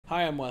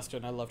Hi, I'm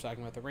Weston. I love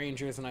talking about the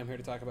Rangers, and I'm here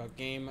to talk about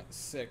Game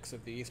 6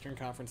 of the Eastern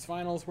Conference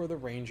Finals, where the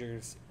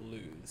Rangers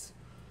lose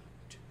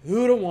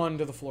 2-1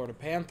 to the Florida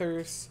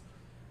Panthers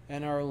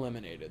and are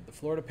eliminated. The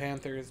Florida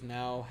Panthers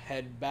now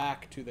head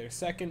back to their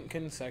second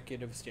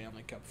consecutive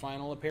Stanley Cup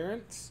Final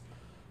appearance,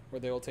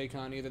 where they will take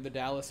on either the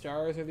Dallas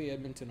Stars or the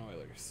Edmonton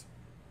Oilers.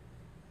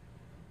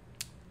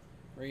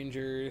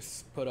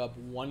 Rangers put up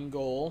 1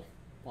 goal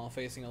while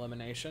facing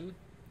elimination.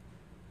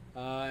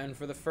 And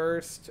for the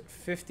first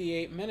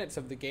 58 minutes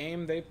of the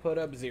game, they put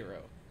up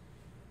 0.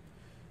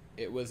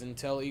 It was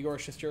until Igor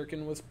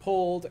Shesterkin was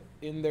pulled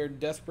in their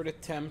desperate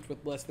attempt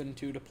with less than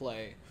 2 to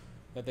play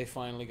that they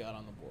finally got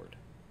on the board.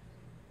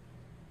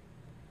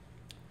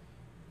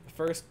 The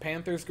first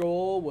Panthers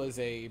goal was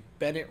a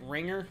Bennett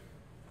ringer,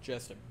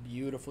 just a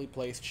beautifully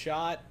placed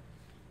shot.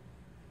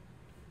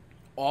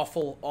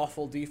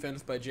 Awful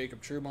defense by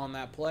Jacob Trouba on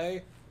that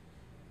play.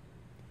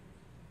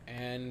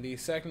 And the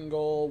second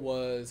goal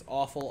was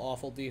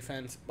awful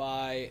defense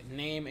by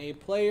name a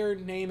player,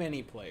 name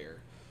any player.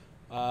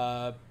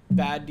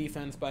 Bad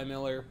defense by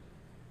Miller.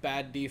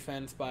 Bad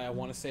defense by, I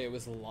want to say it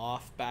was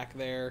Loft back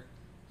there.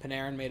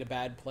 Panarin made a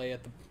bad play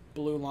at the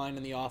blue line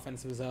in the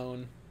offensive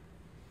zone.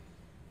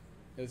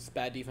 It was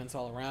bad defense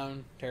all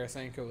around.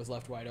 Tarasenko was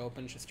left wide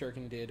open.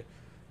 Shesterkin did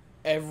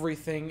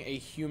everything a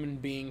human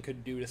being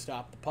could do to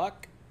stop the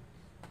puck.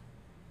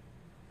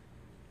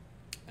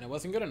 And it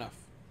wasn't good enough.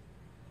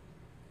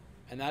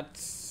 And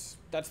that's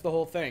the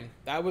whole thing.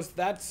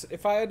 That's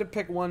if I had to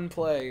pick one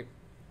play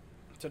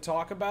to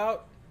talk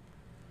about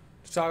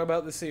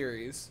the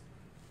series,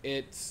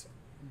 it's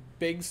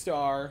big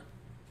star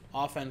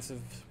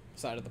offensive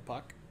side of the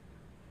puck.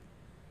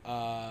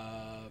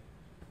 Can't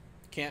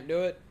do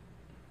it.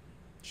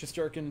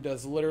 Shesterkin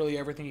does literally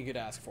everything you could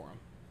ask for him.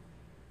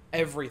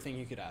 Everything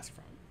you could ask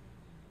from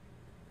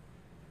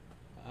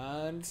him.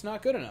 And it's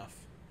not good enough.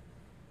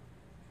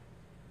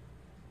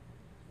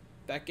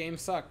 That game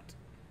sucked.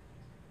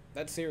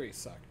 That series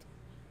sucked.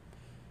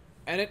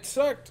 And it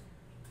sucked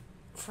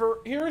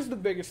here's the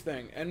biggest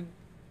thing. And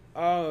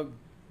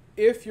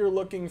if you're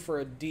looking for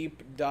a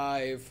deep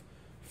dive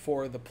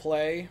for the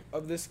play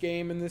of this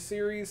game in this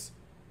series,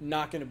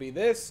 not going to be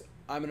this.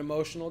 I'm an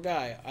emotional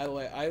guy.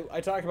 I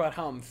talk about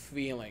how I'm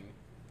feeling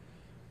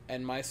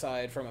and my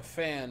side from a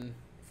fan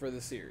for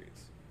the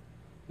series.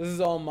 This is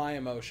all my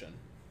emotion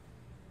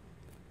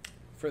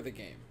for the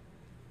game.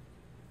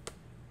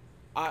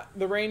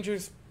 The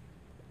Rangers,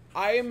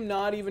 I am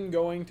not even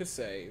going to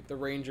say the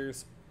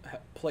Rangers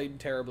played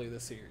terribly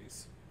this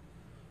series.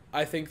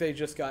 I think they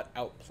just got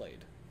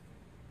outplayed.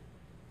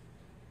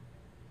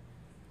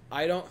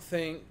 I don't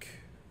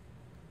think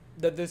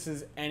that this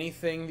is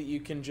anything that you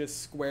can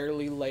just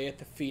squarely lay at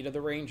the feet of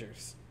the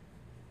Rangers.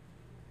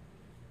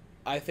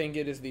 I think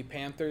it is the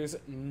Panthers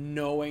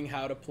knowing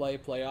how to play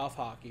playoff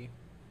hockey,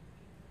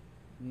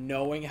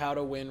 knowing how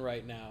to win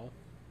right now,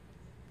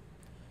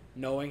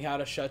 knowing how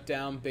to shut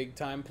down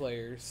big-time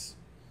players,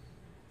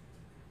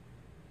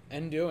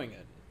 and doing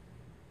it.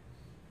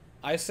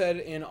 I said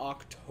in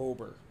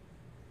October,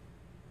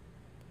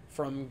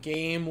 from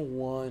Game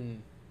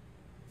 1,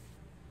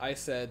 I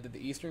said that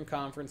the Eastern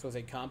Conference was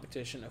a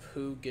competition of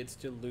who gets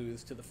to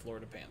lose to the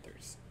Florida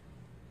Panthers.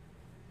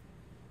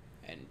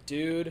 And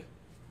dude,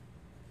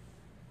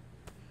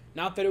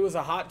 not that it was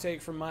a hot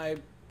take from my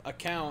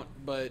account,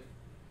 but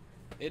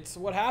it's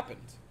what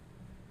happened.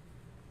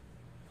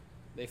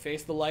 They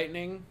faced the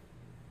Lightning,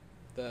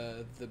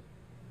 the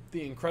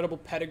incredible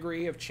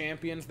pedigree of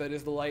champions that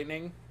is the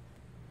Lightning.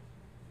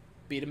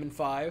 Beat them in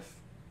 5.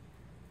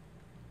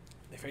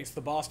 They faced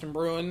the Boston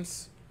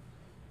Bruins,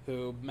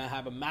 who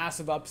have a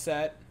massive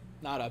upset.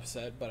 Not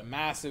upset, but a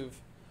massive,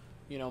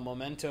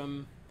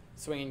 momentum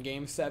swing in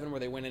Game 7 where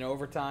they win in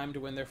overtime to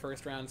win their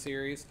first round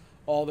series.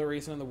 All the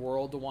reason in the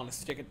world to want to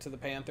stick it to the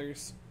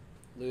Panthers.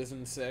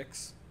 Losing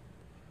 6.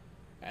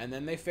 And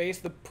then they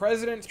faced the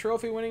President's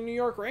Trophy winning New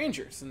York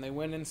Rangers, and they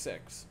win in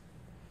 6.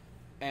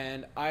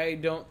 And I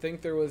don't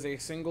think there was a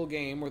single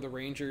game where the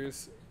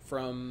Rangers,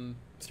 from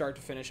start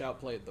to finish,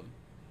 outplayed them.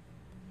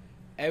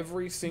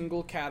 Every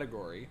single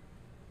category,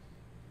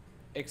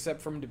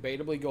 except from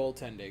debatably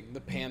goaltending,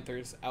 the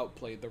Panthers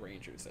outplayed the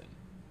Rangers in.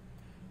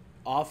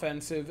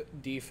 Offensive,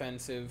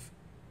 defensive,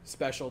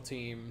 special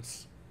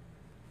teams,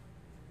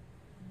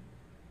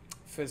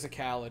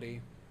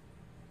 physicality,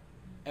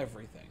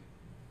 everything.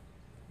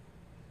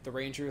 The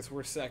Rangers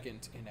were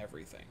second in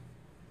everything.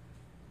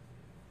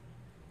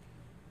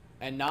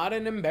 And not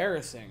an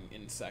embarrassing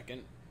in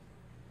second.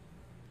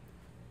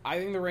 I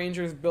think the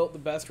Rangers built the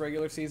best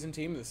regular season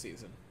team this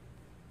season.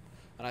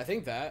 And I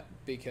think that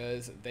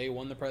because they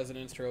won the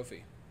President's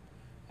Trophy.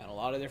 And a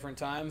lot of different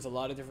times, a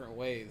lot of different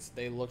ways,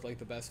 they looked like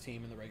the best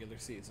team in the regular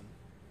season.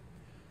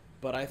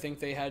 But I think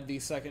they had the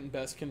second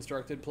best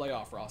constructed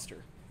playoff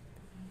roster.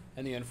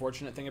 And the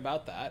unfortunate thing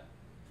about that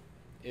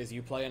is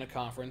you play in a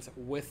conference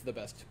with the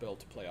best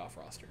built playoff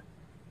roster.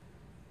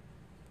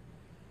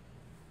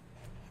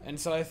 And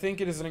so I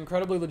think it is an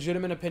incredibly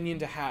legitimate opinion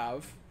to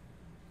have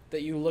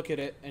that you look at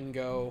it and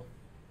go,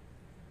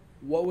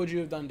 what would you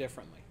have done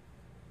differently?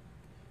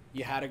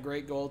 You had a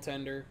great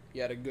goaltender.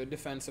 You had a good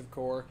defensive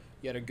core.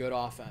 You had a good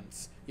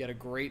offense. You had a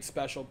great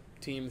special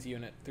teams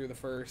unit through the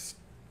first,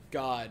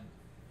 4,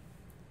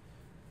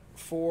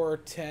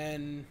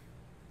 10,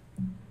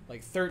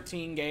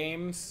 13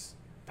 games.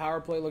 Power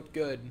play looked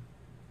good.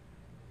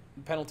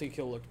 Penalty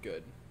kill looked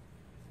good.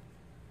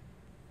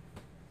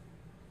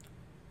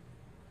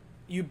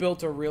 You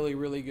built a really,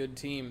 really good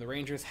team. The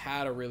Rangers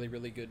had a really,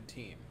 really good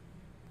team.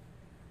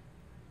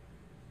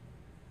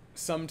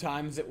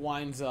 Sometimes it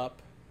winds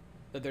up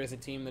that there's a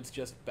team that's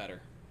just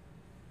better.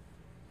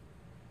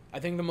 I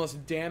think the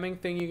most damning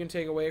thing you can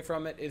take away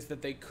from it is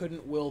that they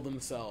couldn't will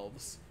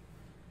themselves.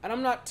 And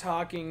I'm not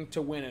talking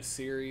to win a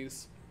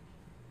series.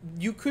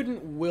 You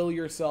couldn't will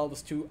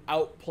yourselves to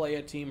outplay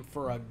a team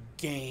for a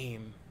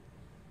game.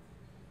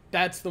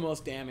 That's the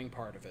most damning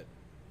part of it.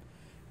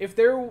 If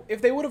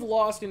they would have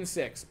lost in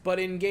 6, but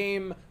in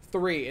game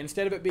 3,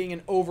 instead of it being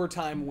an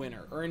overtime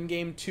winner, or in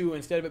game 2,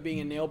 instead of it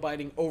being a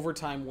nail-biting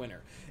overtime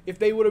winner, if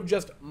they would have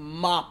just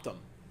mopped them,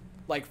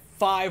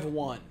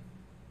 5-1,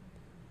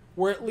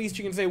 where at least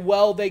you can say,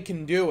 well, they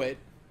can do it,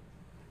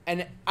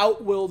 and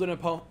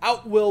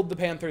outwilled the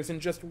Panthers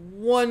in just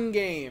one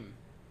game,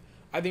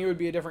 I think it would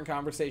be a different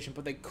conversation,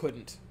 but they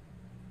couldn't.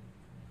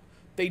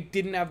 They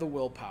didn't have the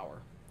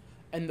willpower.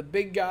 And the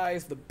big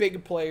guys, the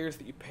big players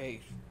that you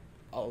pay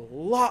a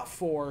lot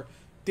for,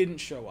 didn't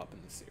show up in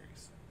the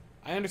series.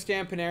 I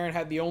understand Panarin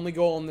had the only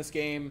goal in this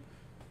game.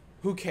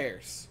 Who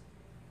cares?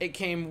 It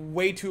came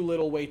way too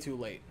little, way too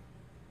late.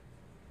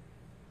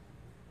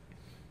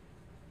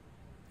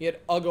 He had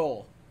a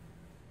goal.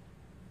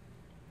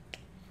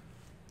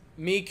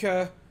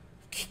 Mika.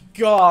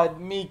 God,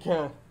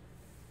 Mika.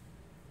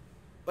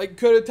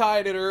 Could have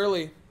tied it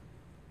early.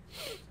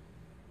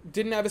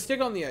 Didn't have a stick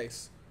on the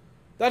ice.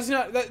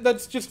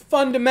 That's just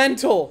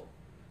fundamental.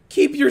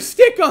 Keep your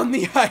stick on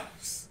the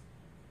ice.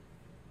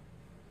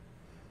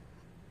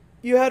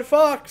 You had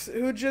Fox,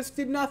 who just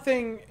did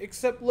nothing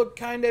except look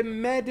kind of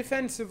meh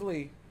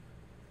defensively.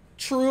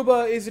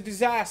 Trouba is a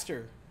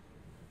disaster.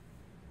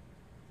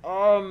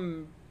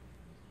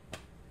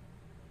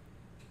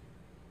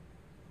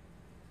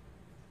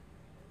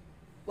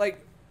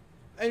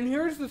 And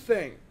here's the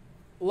thing.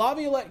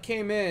 Laviolette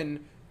came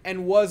in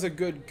and was a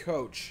good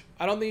coach.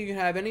 I don't think you can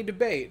have any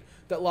debate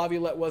that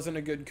Laviolette wasn't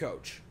a good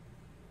coach.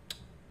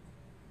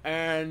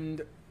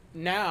 And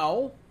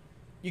now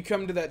you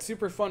come to that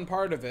super fun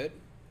part of it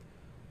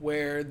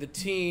where the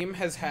team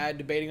has had,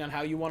 debating on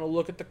how you want to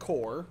look at the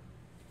core,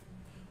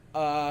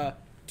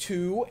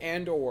 2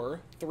 and or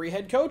 3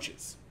 head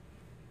coaches.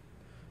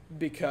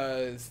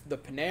 Because the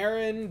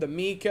Panarin, the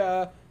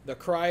Mika, the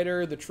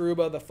Kreider, the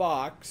Trouba, the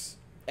Fox,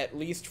 at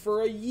least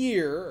for a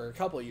year or a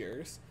couple of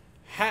years,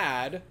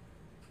 had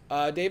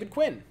David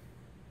Quinn.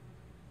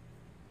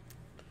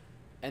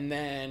 And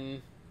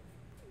then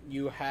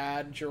you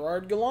had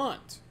Gerard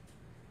Gallant.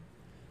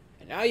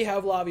 And now you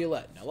have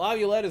Laviolette. Now,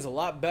 Laviolette is a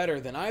lot better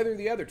than either of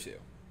the other two.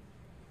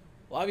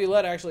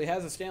 Laviolette actually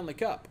has a Stanley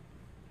Cup.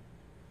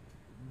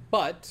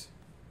 But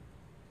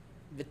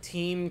the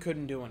team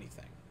couldn't do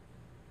anything.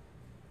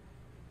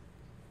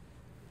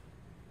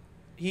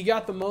 He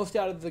got the most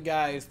out of the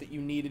guys that you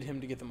needed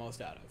him to get the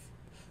most out of.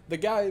 The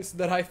guys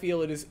that I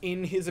feel it is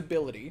in his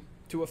ability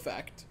to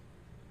affect,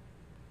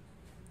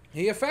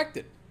 he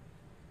affected.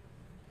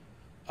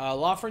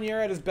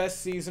 Lafreniere had his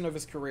best season of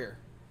his career.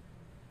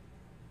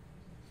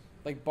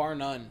 Bar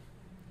none.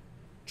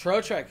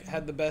 Trocheck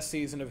had the best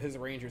season of his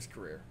Rangers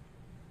career.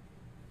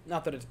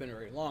 Not that it's been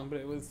very long,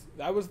 but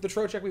that was the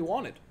Trocheck we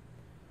wanted.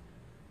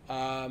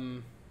 I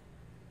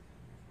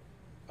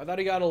thought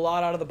he got a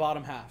lot out of the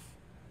bottom half.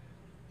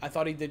 I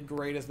thought he did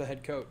great as the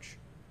head coach.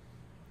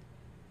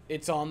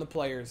 It's on the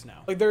players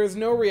now. There is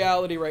no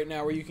reality right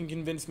now where you can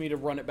convince me to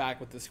run it back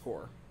with this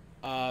core.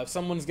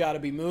 Someone's got to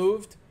be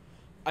moved.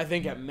 I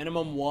think at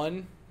minimum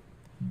one.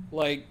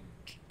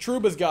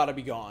 Trouba's got to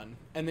be gone.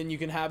 And then you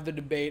can have the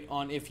debate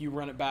on if you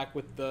run it back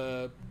with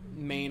the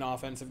main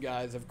offensive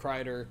guys of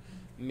Kreider,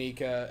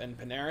 Mika, and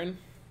Panarin.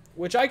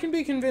 Which I can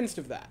be convinced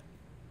of that.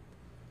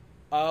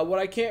 What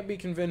I can't be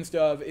convinced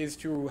of is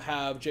to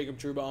have Jacob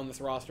Trouba on this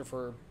roster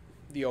for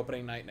the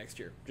opening night next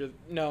year.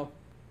 No.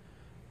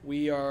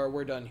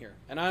 We're done here.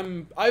 And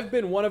I've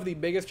been one of the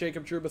biggest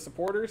Jacob Trouba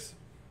supporters.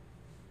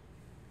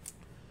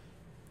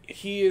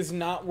 He is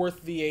not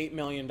worth the $8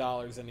 million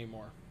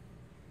anymore.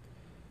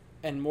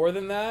 And more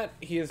than that,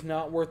 he is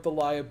not worth the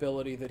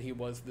liability that he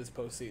was this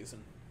postseason.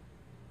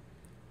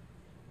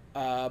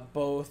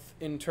 Both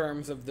in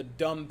terms of the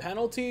dumb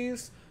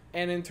penalties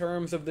and in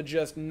terms of the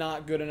just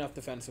not good enough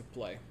defensive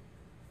play.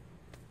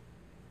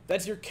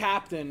 That's your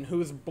captain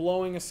who's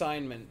blowing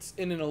assignments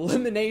in an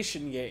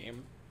elimination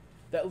game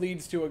that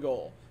leads to a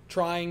goal,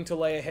 trying to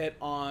lay a hit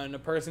on a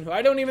person who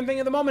I don't even think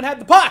at the moment had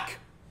the puck.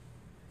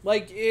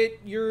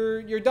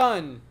 You're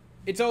done.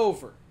 It's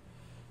over.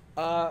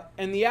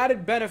 And the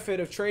added benefit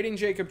of trading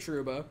Jacob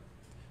Trouba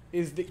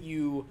is that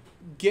you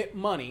get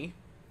money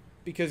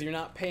because you're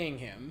not paying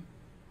him.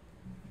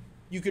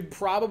 You could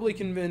probably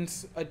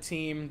convince a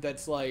team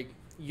that's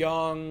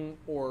young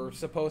or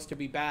supposed to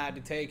be bad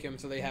to take him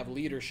so they have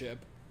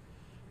leadership.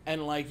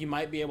 And, like, you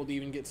might be able to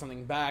even get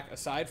something back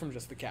aside from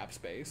just the cap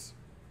space.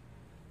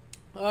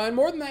 And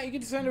more than that, you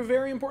get to send a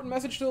very important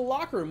message to the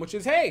locker room, which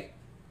is, hey,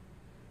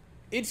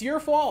 it's your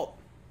fault.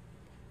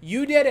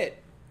 You did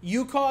it.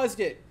 You caused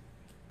it.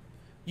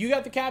 You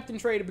got the captain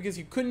traded because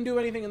you couldn't do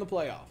anything in the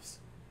playoffs.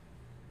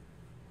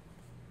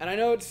 And I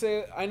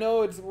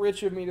know it's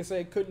rich of me to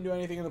say couldn't do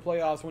anything in the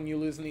playoffs when you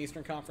lose in the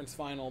Eastern Conference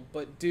Final,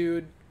 but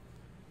dude,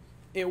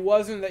 it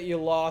wasn't that you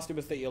lost, it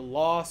was that you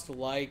lost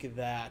like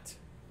that.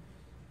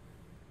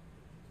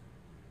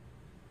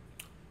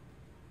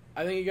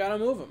 I think you gotta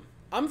move him.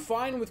 I'm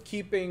fine with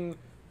keeping...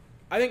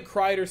 I think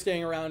Kreider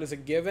staying around is a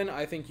given.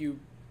 I think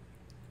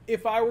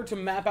if I were to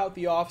map out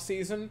the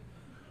offseason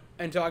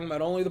and talking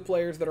about only the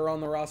players that are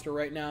on the roster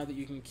right now that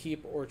you can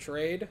keep or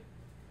trade,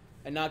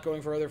 and not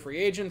going for other free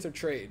agents or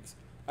trades,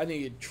 I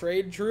think you'd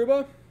trade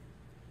Trouba.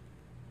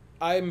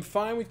 I'm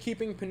fine with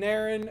keeping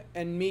Panarin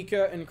and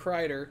Mika and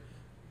Kreider,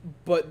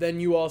 but then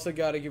you also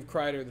got to give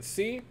Kreider the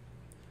C.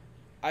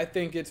 I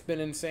think it's been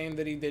insane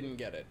that he didn't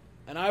get it.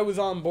 And I was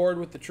on board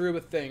with the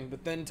Trouba thing,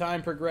 but then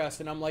time progressed,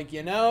 and I'm like,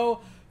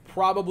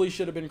 probably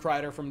should have been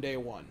Kreider from day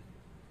one.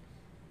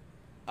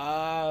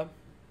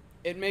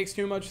 It makes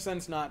too much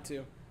sense not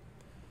to.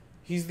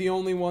 He's the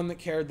only one that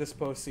cared this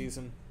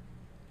postseason.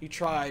 He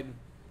tried.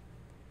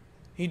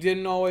 He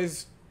didn't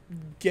always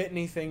get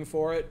anything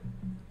for it.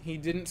 He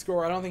didn't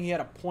score. I don't think he had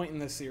a point in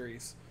this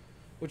series,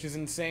 which is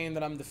insane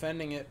that I'm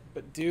defending it.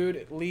 But, dude,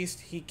 at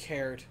least he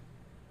cared.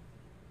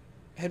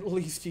 At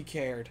least he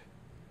cared.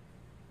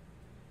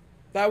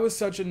 That was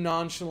such a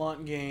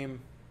nonchalant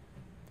game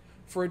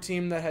for a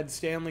team that had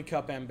Stanley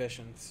Cup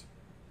ambitions.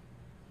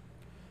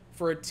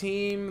 For a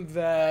team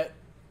that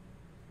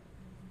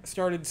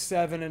started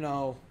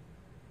 7-0.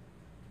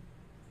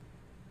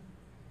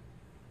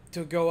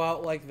 To go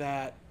out like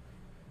that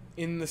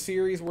in the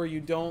series where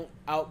you don't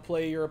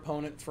outplay your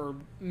opponent for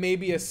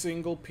maybe a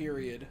single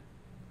period,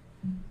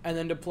 and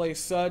then to play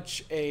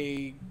such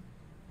a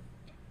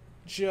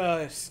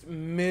just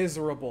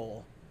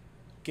miserable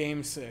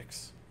Game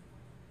 6.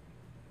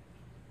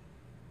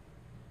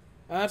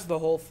 That's the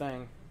whole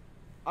thing.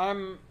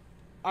 I'm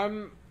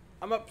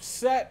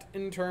upset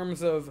in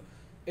terms of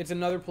it's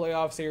another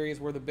playoff series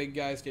where the big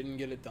guys didn't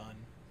get it done.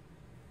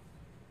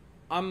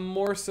 I'm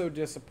more so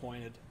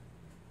disappointed.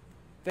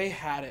 They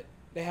had it.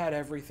 They had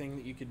everything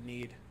that you could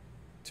need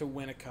to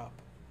win a cup.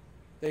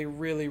 They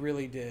really,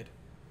 really did.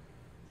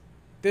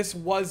 This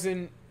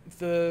wasn't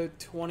the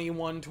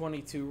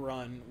 21-22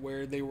 run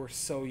where they were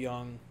so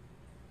young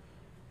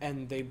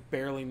and they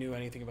barely knew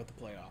anything about the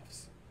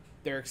playoffs.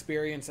 Their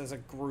experience as a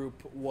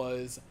group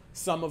was,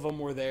 some of them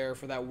were there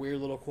for that weird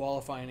little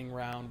qualifying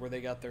round where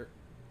they got their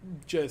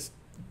just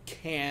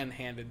can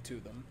handed to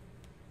them.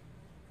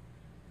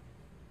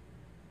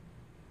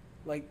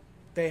 Like,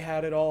 they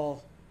had it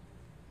all.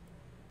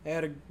 They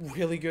had a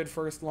really good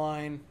first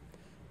line.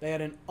 They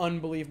had an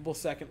unbelievable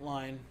second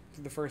line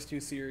for the first two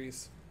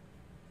series.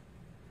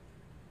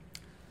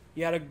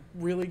 You had a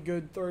really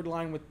good third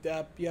line with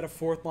depth. You had a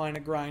fourth line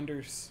of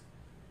grinders.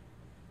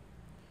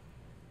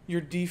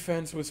 Your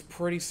defense was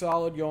pretty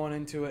solid going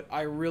into it.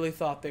 I really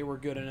thought they were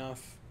good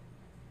enough.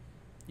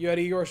 You had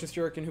Igor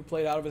Shesterkin, who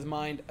played out of his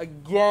mind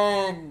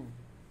again.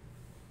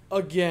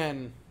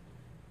 Again.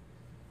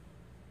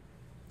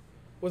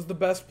 Was the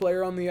best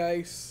player on the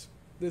ice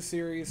this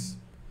series.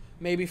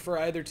 Maybe for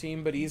either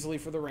team, but easily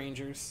for the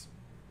Rangers.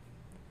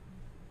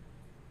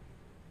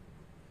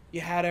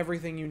 You had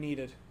everything you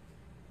needed.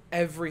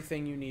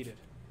 Everything you needed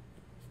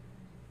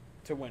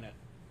to win it.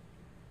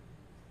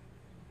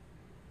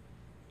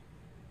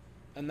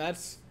 And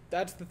that's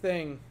the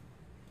thing.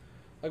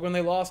 Like, when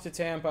they lost to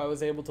Tampa, I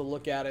was able to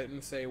look at it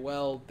and say,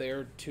 well,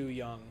 they're too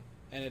young,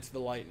 and it's the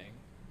Lightning.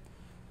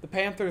 The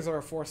Panthers are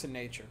a force of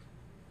nature.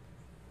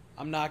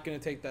 I'm not going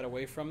to take that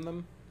away from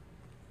them.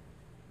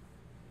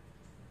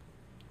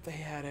 They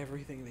had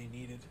everything they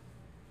needed.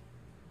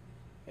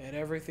 They had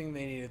everything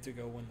they needed to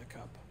go win the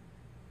cup.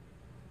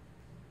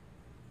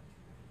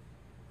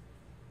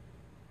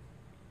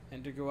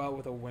 And to go out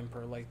with a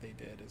whimper like they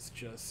did is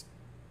just...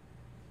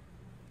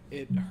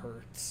 it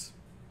hurts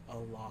a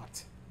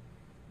lot.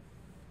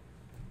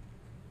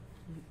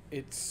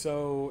 It's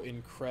so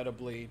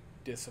incredibly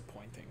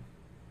disappointing.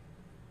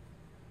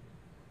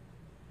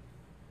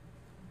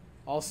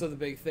 Also, the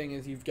big thing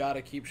is you've got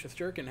to keep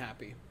Shesterkin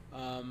happy.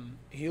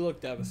 He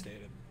looked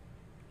devastated.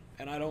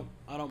 And I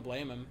don't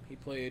blame him. He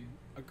played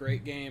a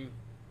great game.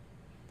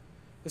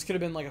 This could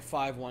have been like a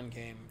 5-1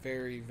 game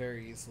very,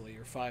 very easily,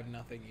 or 5-0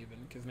 even,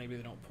 because maybe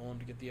they don't pull him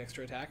to get the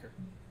extra attacker.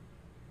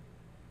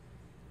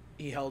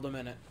 He held him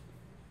in it.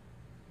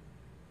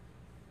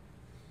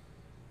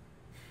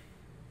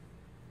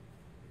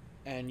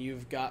 And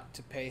you've got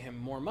to pay him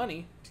more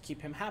money to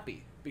keep him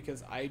happy,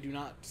 because I do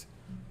not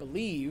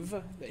believe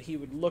that he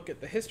would look at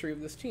the history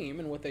of this team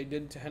and what they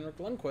did to Henrik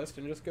Lundqvist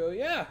and just go,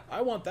 yeah,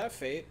 I want that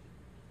fate.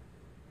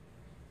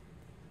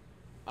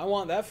 I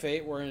want that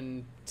fate where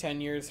in 10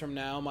 years from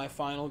now, my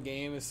final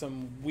game is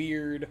some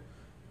weird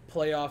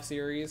playoff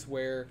series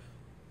where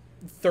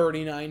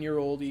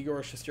 39-year-old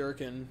Igor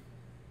Shesterkin,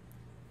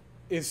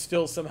 is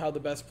still somehow the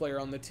best player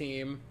on the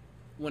team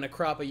when a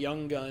crop of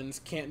young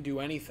guns can't do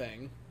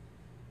anything.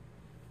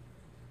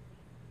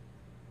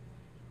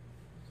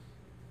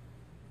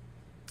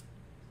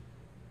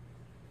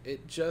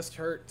 It just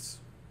hurts.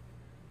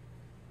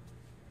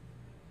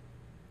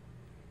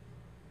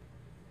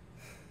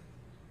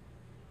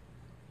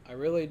 I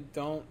really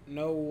don't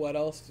know what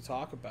else to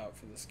talk about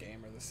for this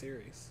game or the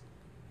series.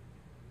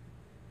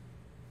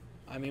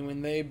 I mean,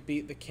 when they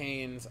beat the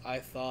Canes, I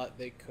thought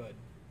they could.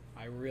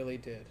 I really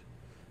did.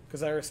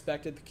 Because I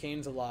respected the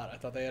Canes a lot. I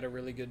thought they had a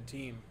really good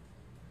team.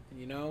 And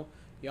you know,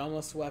 you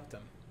almost swept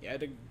them. You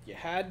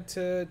had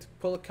to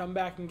pull a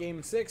comeback in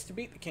Game 6 to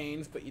beat the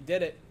Canes, but you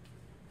did it.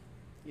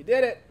 You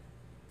did it.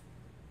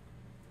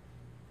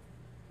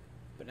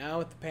 But now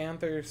with the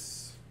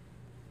Panthers,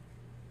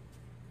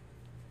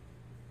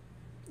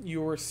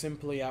 you were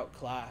simply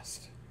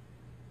outclassed.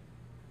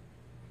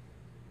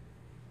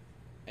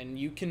 And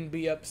you can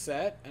be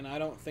upset, and I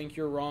don't think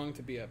you're wrong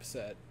to be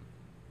upset.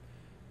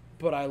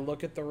 But I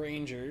look at the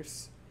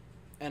Rangers,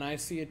 and I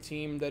see a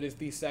team that is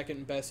the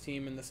second best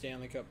team in the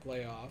Stanley Cup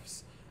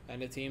playoffs,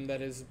 and a team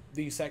that is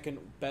the second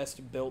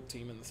best built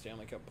team in the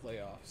Stanley Cup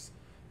playoffs.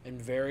 And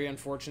very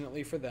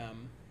unfortunately for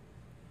them,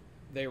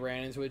 they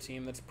ran into a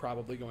team that's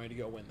probably going to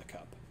go win the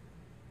Cup.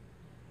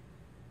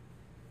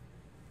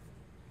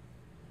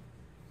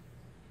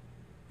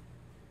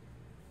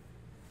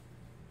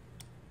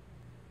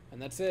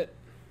 And that's it.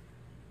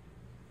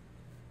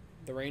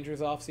 The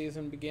Rangers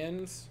offseason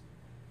begins.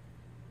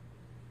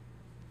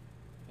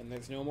 And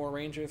there's no more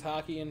Rangers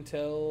hockey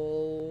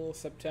until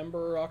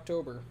September or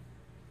October.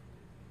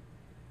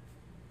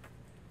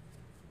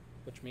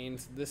 Which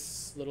means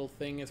this little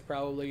thing is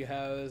probably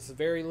has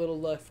very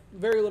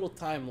little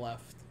time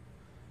left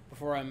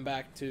before I'm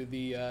back to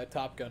the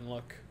Top Gun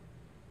look.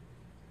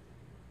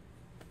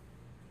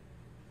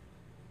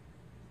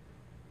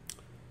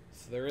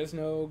 So there is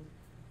no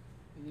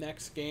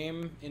next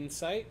game in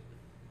sight.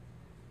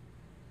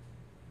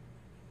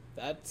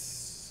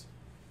 That's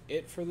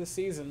it for the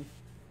season.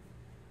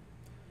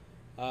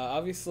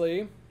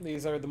 Obviously,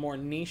 these are the more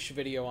niche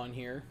video on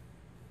here,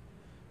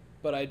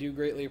 but I do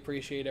greatly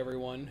appreciate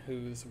everyone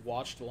who's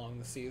watched along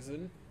the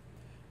season.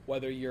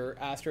 Whether you're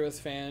Astros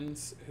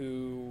fans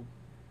who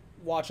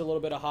watch a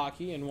little bit of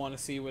hockey and want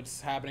to see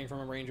what's happening from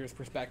a Rangers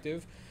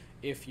perspective,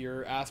 if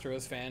you're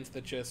Astros fans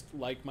that just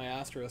like my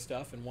Astro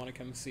stuff and want to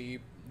come see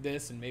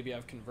this, and maybe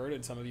I've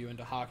converted some of you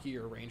into hockey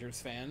or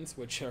Rangers fans,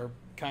 which are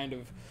kind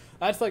of,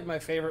 that's like my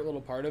favorite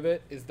little part of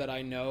it, is that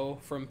I know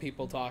from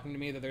people talking to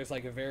me that there's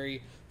like a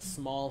very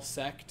small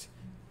sect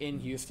in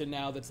Houston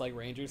now that's like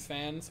Rangers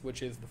fans,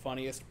 which is the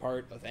funniest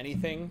part of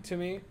anything to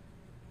me.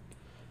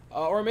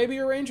 Or maybe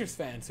you're Rangers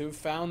fans who've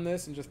found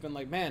this and just been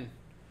like, man,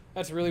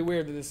 that's really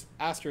weird that this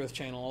Astros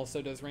channel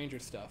also does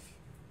Rangers stuff.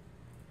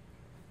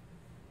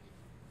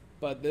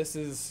 But this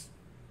is,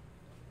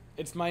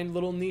 it's my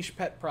little niche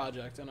pet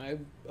project, and I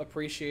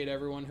appreciate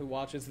everyone who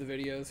watches the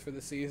videos for the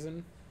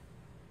season.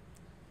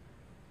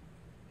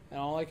 And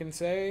all I can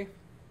say,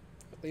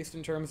 at least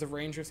in terms of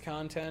Rangers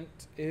content,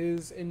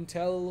 is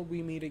until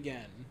we meet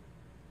again,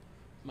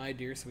 my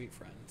dear sweet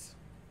friends,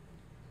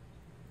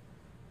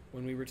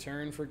 when we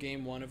return for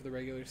Game 1 of the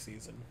regular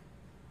season,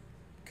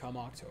 come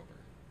October.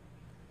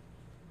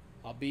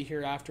 I'll be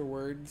here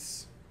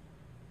afterwards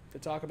to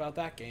talk about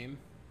that game.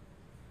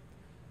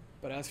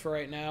 But as for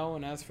right now,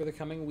 and as for the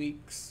coming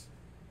weeks,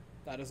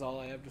 that is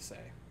all I have to say.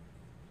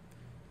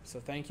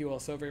 So thank you all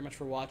so very much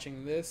for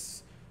watching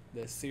this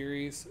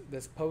series,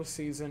 this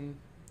postseason,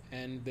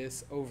 and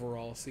this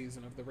overall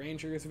season of the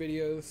Rangers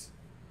videos.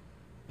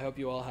 I hope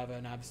you all have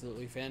an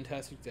absolutely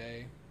fantastic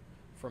day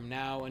from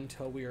now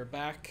until we are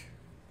back.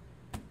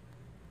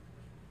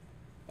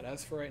 But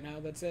as for right now,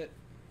 that's it.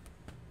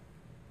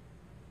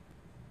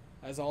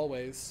 As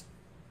always,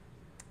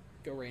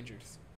 go Rangers.